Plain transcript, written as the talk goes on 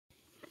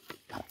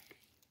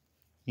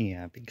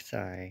Yeah, big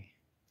sigh.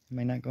 Am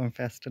I not going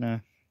fast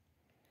enough?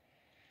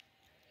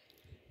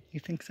 You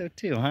think so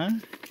too, huh?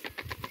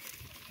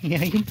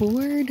 Yeah, you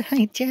bored?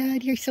 Hi,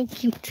 Chad. You're so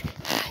cute.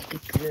 Hi,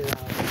 good girl.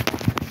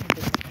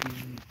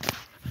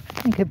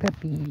 Hi, good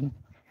puppy.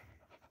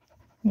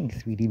 Hey,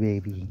 sweetie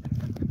baby.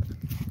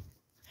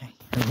 Hey,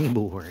 are you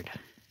bored?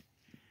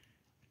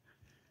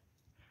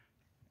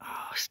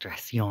 Oh,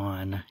 stress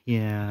yawn.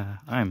 Yeah,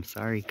 I'm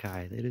sorry,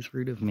 Kai. That is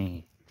rude of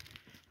me.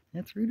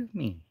 That's rude of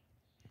me.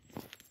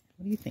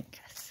 What do you think,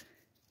 Gus?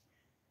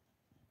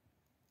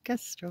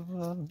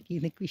 Kestrel, do you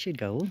think we should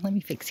go? Let me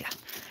fix you.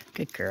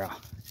 Good girl.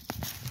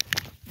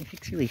 Let me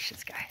fix your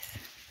leashes, guys.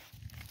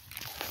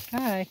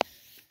 Hi.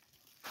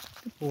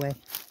 Good boy.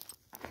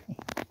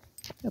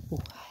 Good boy.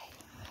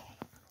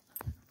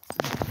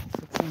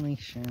 Fixing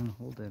leash and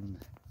holding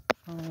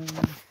phone.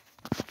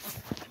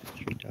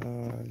 3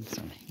 dogs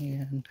on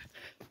hand.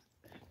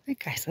 Alright,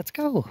 guys, let's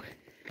go.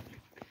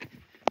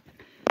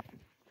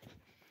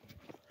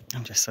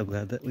 I'm just so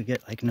glad that we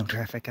get like no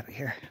traffic out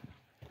here.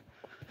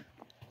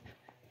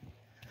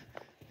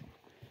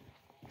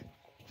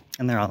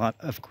 And they're all,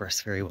 of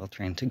course, very well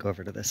trained to go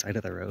over to the side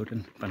of the road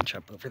and bunch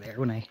up over there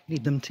when I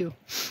need them to.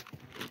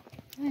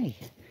 Hey,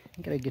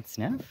 you got a good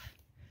snuff?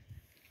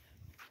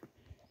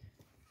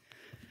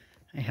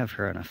 I have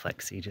her on a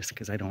flexi just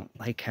because I don't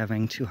like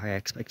having too high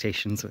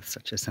expectations with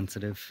such a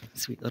sensitive,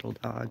 sweet little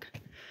dog.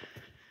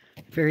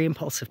 Very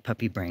impulsive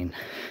puppy brain.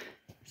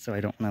 So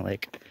I don't want to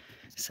like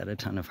set a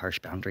ton of harsh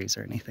boundaries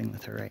or anything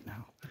with her right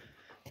now.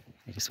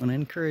 I just want to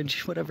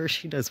encourage whatever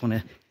she does want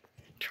to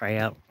try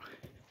out.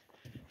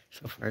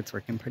 So far it's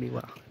working pretty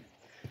well.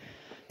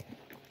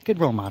 Good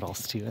role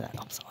models too, that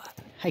helps a lot.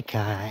 Hi,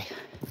 Kai.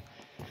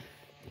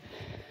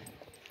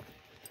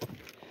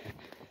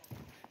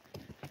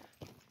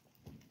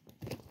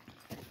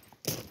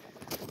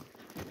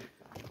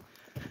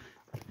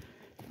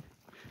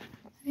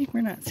 Hey,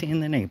 we're not seeing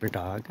the neighbor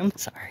dog. I'm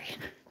sorry.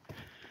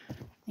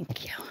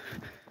 Thank you.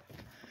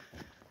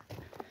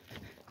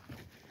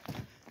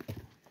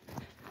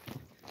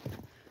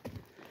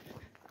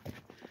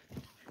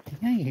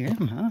 Yeah, you hear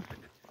him, huh?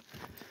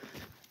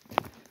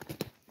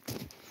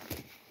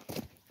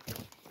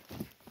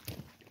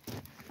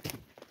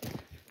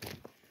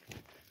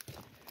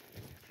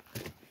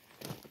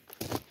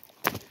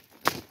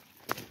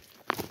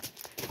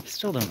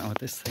 Still don't know what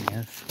this thing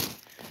is.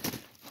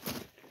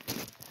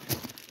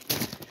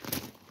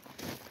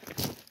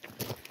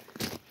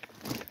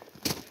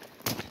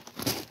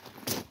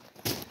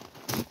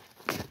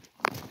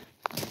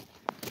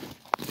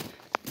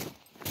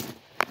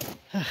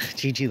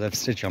 Gigi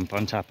loves to jump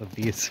on top of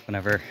these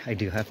whenever I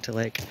do have to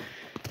like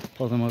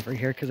pull them over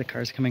here because a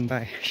car's coming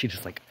by. She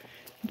just like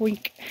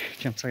boink,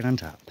 jumps right on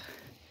top.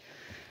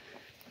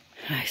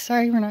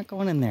 Sorry, we're not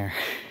going in there.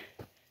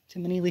 Too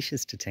many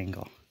leashes to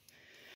tangle.